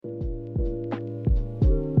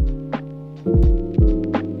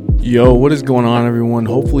Yo, what is going on, everyone?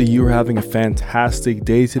 Hopefully you're having a fantastic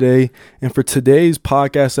day today. And for today's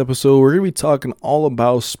podcast episode, we're going to be talking all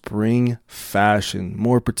about spring fashion,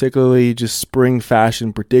 more particularly just spring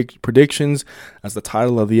fashion predictions as the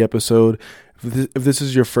title of the episode. If this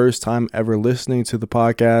is your first time ever listening to the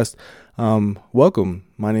podcast, welcome.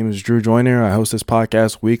 My name is Drew Joyner. I host this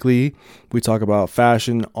podcast weekly. We talk about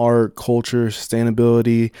fashion, art, culture,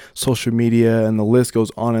 sustainability, social media, and the list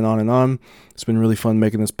goes on and on and on. It's been really fun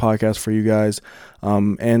making this podcast for you guys.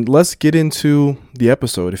 And let's get into the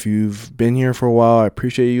episode. If you've been here for a while, I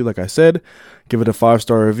appreciate you. Like I said, give it a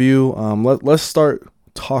 5-star review. Let's start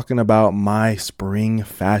talking about my spring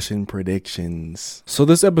fashion predictions. So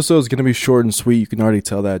this episode is going to be short and sweet. You can already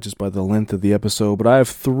tell that just by the length of the episode, but I have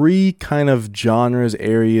 3 kind of genres,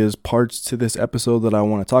 areas, parts to this episode that I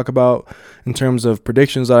want to talk about in terms of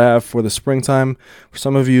predictions that I have for the springtime. For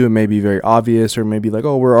some of you, it may be very obvious, or maybe like,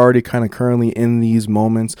 oh, we're already kind of currently in these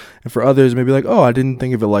moments. And for others, maybe like, oh, I didn't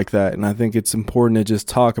think of it like that. And I think it's important to just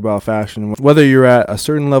talk about fashion, whether you're at a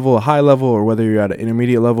certain level, a high level, or whether you're at an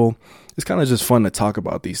intermediate level. It's kind of just fun to talk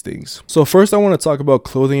about these things. So first I want to talk about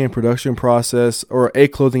clothing and production process, or a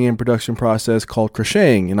clothing and production process called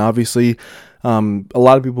crocheting. And obviously, a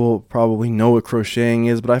lot of people probably know what crocheting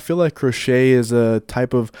is, but I feel like crochet is a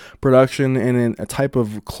type of production and a type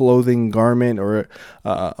of clothing garment, or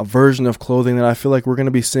a version of clothing that I feel like we're going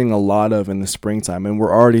to be seeing a lot of in the springtime, and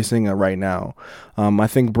we're already seeing it right now. I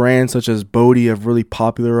think brands such as Bodhi have really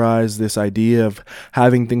popularized this idea of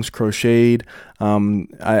having things crocheted.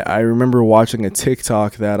 I remember watching a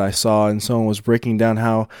TikTok that I saw, and someone was breaking down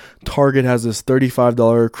how Target has this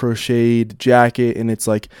 $35 crocheted jacket, and it's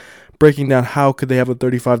like breaking down how could they have a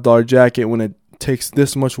 $35 jacket when it takes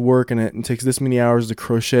this much work and it takes this many hours to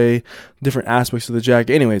crochet different aspects of the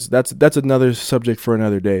jacket. Anyways, that's another subject for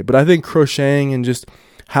another day. But I think crocheting and just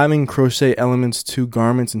having crochet elements to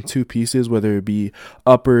garments in 2 pieces, whether it be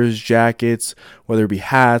uppers, jackets, whether it be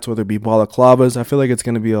hats, whether it be balaclavas, I feel like it's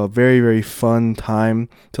going to be a very, very fun time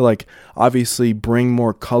to like obviously bring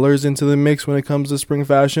more colors into the mix when it comes to spring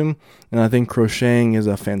fashion. And I think crocheting is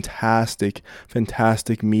a fantastic,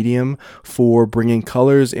 fantastic medium for bringing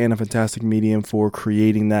colors, and a fantastic medium for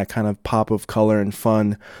creating that kind of pop of color and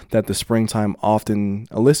fun that the springtime often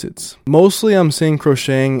elicits. Mostly I'm seeing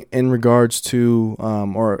crocheting in regards to,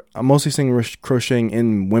 or I'm mostly seeing crocheting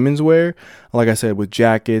in women's wear, like I said, with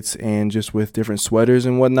jackets and just with different sweaters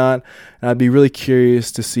and whatnot. And I'd be really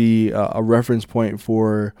curious to see a reference point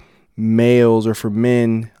for males or for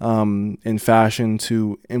men in fashion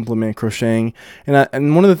to implement crocheting.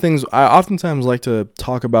 And one of the things I oftentimes like to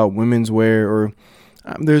talk about women's wear, or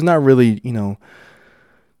there's not really,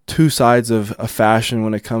 2 sides of fashion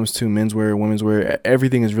when it comes to menswear, women's wear.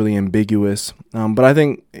 Everything is really ambiguous. But I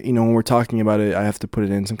think, when we're talking about it, I have to put it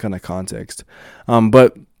in some kind of context.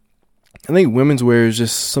 But I think women's wear is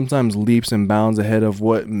just sometimes leaps and bounds ahead of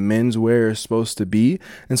what men's wear is supposed to be.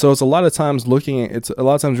 And so it's a lot of times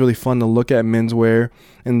really fun to look at men's wear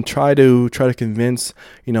and try to convince,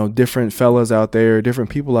 different fellas out there,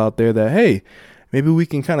 different people out there that, hey, maybe we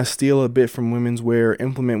can kind of steal a bit from women's wear,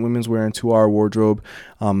 implement women's wear into our wardrobe.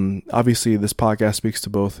 Obviously, this podcast speaks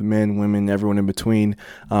to both men, women, everyone in between.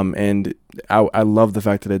 And I love the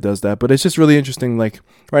fact that it does that. But it's just really interesting. Like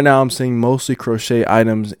right now, I'm seeing mostly crochet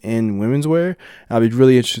items in women's wear. I'll be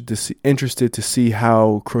really interested to see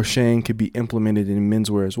how crocheting could be implemented in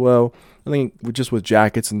menswear as well. I think just with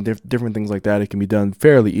jackets and different things like that, it can be done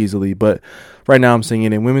fairly easily. But right now, I'm seeing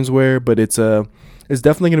it in women's wear. But it's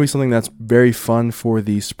definitely going to be something that's very fun for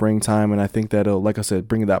the springtime. And I think that it'll, like I said,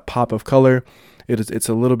 bring that pop of color. It's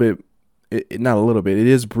a little bit, not a little bit, it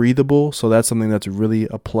is breathable. So that's something that's really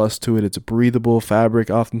a plus to it. It's a breathable fabric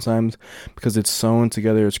oftentimes because it's sewn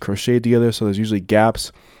together, it's crocheted together. So there's usually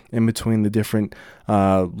gaps in between the different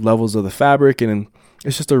levels of the fabric. And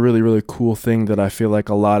it's just a really, really cool thing that I feel like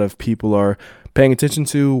a lot of people are paying attention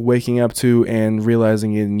to, waking up to, and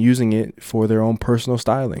realizing it and using it for their own personal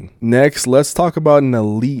styling. Next, let's talk about an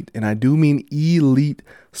elite, and I do mean elite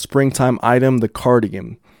springtime item, the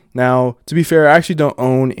cardigan. Now, to be fair, I actually don't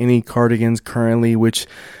own any cardigans currently, which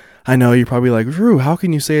I know you're probably like, Drew, how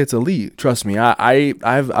can you say it's elite? Trust me, I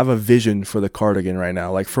have a vision for the cardigan right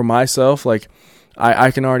now. Like for myself, like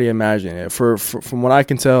I can already imagine it. From what I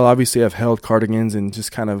can tell, obviously I've held cardigans and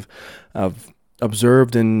just kind of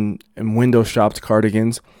observed and window shopped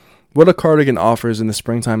cardigans. What a cardigan offers in the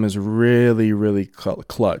springtime is really, really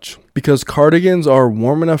clutch, because cardigans are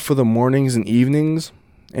warm enough for the mornings and evenings,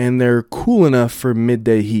 and they're cool enough for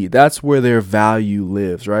midday heat. That's where their value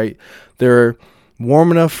lives, right? They're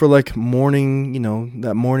warm enough for like morning,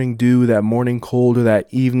 that morning dew, that morning cold, or that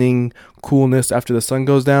evening coolness after the sun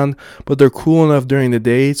goes down, but they're cool enough during the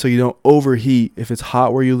day so you don't overheat if it's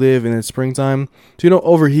hot where you live and it's springtime, so you don't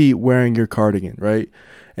overheat wearing your cardigan, right?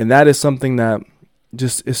 And that is something that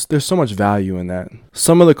there's so much value in that.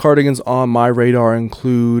 Some of the cardigans on my radar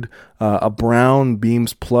include a brown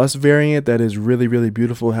Beams Plus variant that is really, really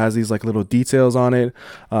beautiful. It has these like little details on it.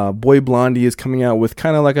 Boy Blondie is coming out with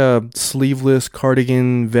kind of like a sleeveless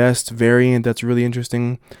cardigan vest variant that's really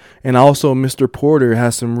interesting. And also Mr. Porter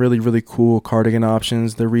has some really, really cool cardigan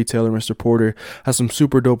options. The retailer Mr. Porter has some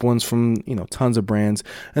super dope ones from, tons of brands.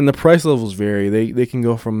 And the price levels vary. They can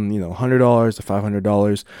go from, $100 to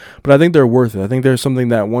 $500. But I think they're worth it. I think there's something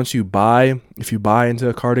that once you buy, if you buy into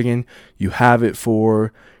a cardigan, you have it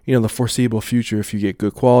for the foreseeable future. If you get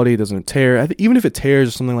good quality, it doesn't tear. Even if it tears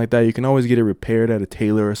or something like that, you can always get it repaired at a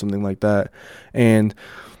tailor or something like that. And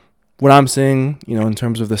what I'm seeing, in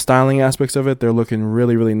terms of the styling aspects of it, they're looking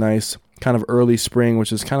really, really nice. Kind of early spring,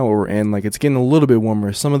 which is kind of what we're in. Like, it's getting a little bit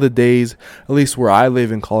warmer. Some of the days, at least where I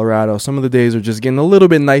live in Colorado, some of the days are just getting a little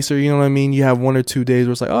bit nicer. You know what I mean? You have 1 or 2 days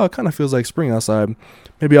where it's like, oh, it kind of feels like spring outside.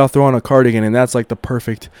 Maybe I'll throw on a cardigan, and that's like the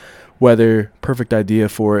perfect weather, perfect idea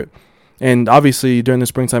for it. And obviously during the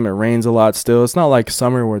springtime, it rains a lot still. It's not like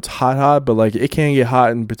summer where it's hot, but like it can get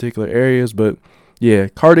hot in particular areas. But yeah,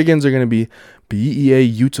 cardigans are going to be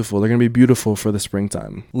beautiful. They're going to be beautiful for the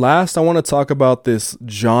springtime. Last, I want to talk about this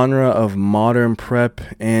genre of modern prep.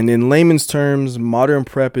 And in layman's terms, modern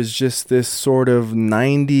prep is just this sort of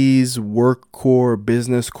 90s work core,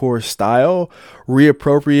 business core style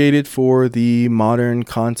reappropriated for the modern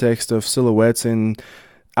context of silhouettes and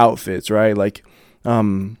outfits, right? Like,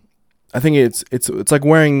 I think it's like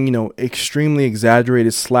wearing, extremely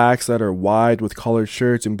exaggerated slacks that are wide with collared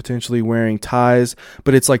shirts and potentially wearing ties,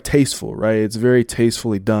 but it's like tasteful, right? It's very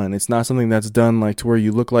tastefully done. It's not something that's done like to where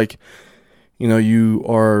you look like, you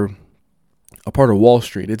are a part of Wall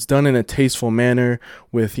Street. It's done in a tasteful manner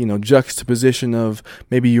with, juxtaposition of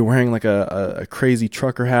maybe you're wearing like a crazy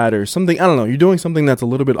trucker hat or something. I don't know. You're doing something that's a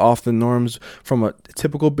little bit off the norms from a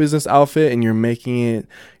typical business outfit, and you're making it,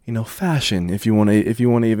 fashion, if you want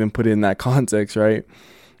to even put it in that context, right?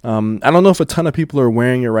 I don't know if a ton of people are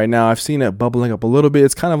wearing it right now. I've seen it bubbling up a little bit.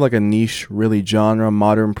 It's kind of like a niche, really genre,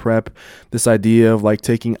 modern prep. This idea of like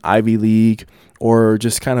taking Ivy League or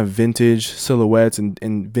just kind of vintage silhouettes and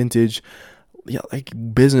vintage, like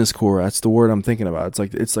business core. That's the word I'm thinking about.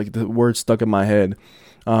 It's like the word stuck in my head,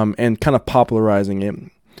 and kind of popularizing it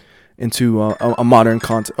into a modern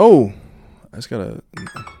context. Oh, I just gotta.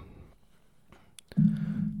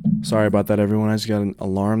 Sorry about that, everyone. I just got an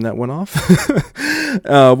alarm that went off.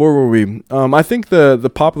 Where were we? I think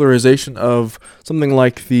the popularization of something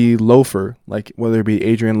like the loafer, like whether it be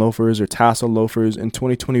Adrian loafers or tassel loafers in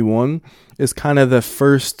 2021, is kind of the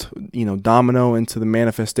first, domino into the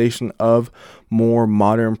manifestation of more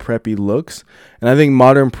modern preppy looks. And I think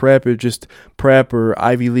modern prep is just prep or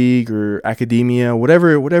Ivy League or academia,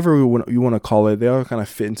 whatever you want to call it. They all kind of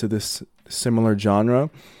fit into this similar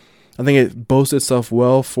genre. I think it boasts itself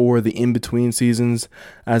well for the in-between seasons,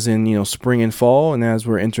 as in, spring and fall. And as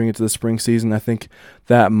we're entering into the spring season, I think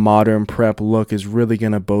that modern prep look is really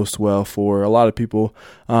going to boast well for a lot of people.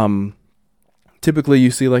 Typically, you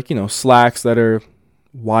see like, slacks that are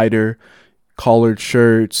wider, collared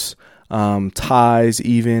shirts, ties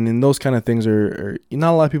even, and those kind of things are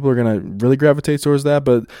not a lot of people are going to really gravitate towards that,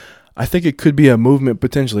 but I think it could be a movement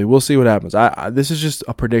potentially. We'll see what happens. This is just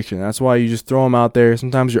a prediction. That's why you just throw them out there.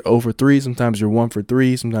 Sometimes you're 0 for 3. Sometimes you're 1 for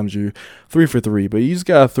 3. Sometimes you're 3 for 3. But you just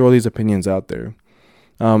got to throw these opinions out there.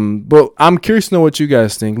 But I'm curious to know what you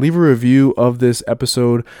guys think. Leave a review of this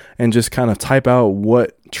episode and just kind of type out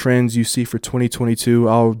what trends you see for 2022.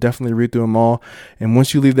 I'll definitely read through them all. And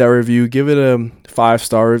once you leave that review, give it a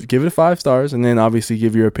 5-star. Give it 5 stars, and then obviously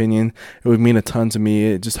give your opinion. It would mean a ton to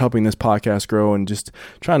me. Just helping this podcast grow and just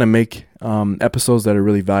trying to make episodes that are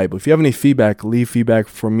really valuable. If you have any feedback, leave feedback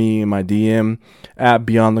for me in my DM at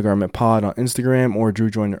Beyond the Garment Pod on Instagram or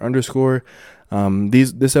DrewJoyner_.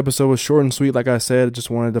 This episode was short and sweet. Like I said, I just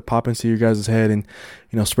wanted to pop into your guys' head and,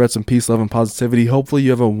 spread some peace, love, and positivity. Hopefully you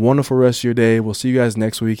have a wonderful rest of your day. We'll see you guys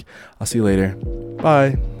next week. I'll see you later.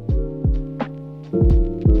 Bye.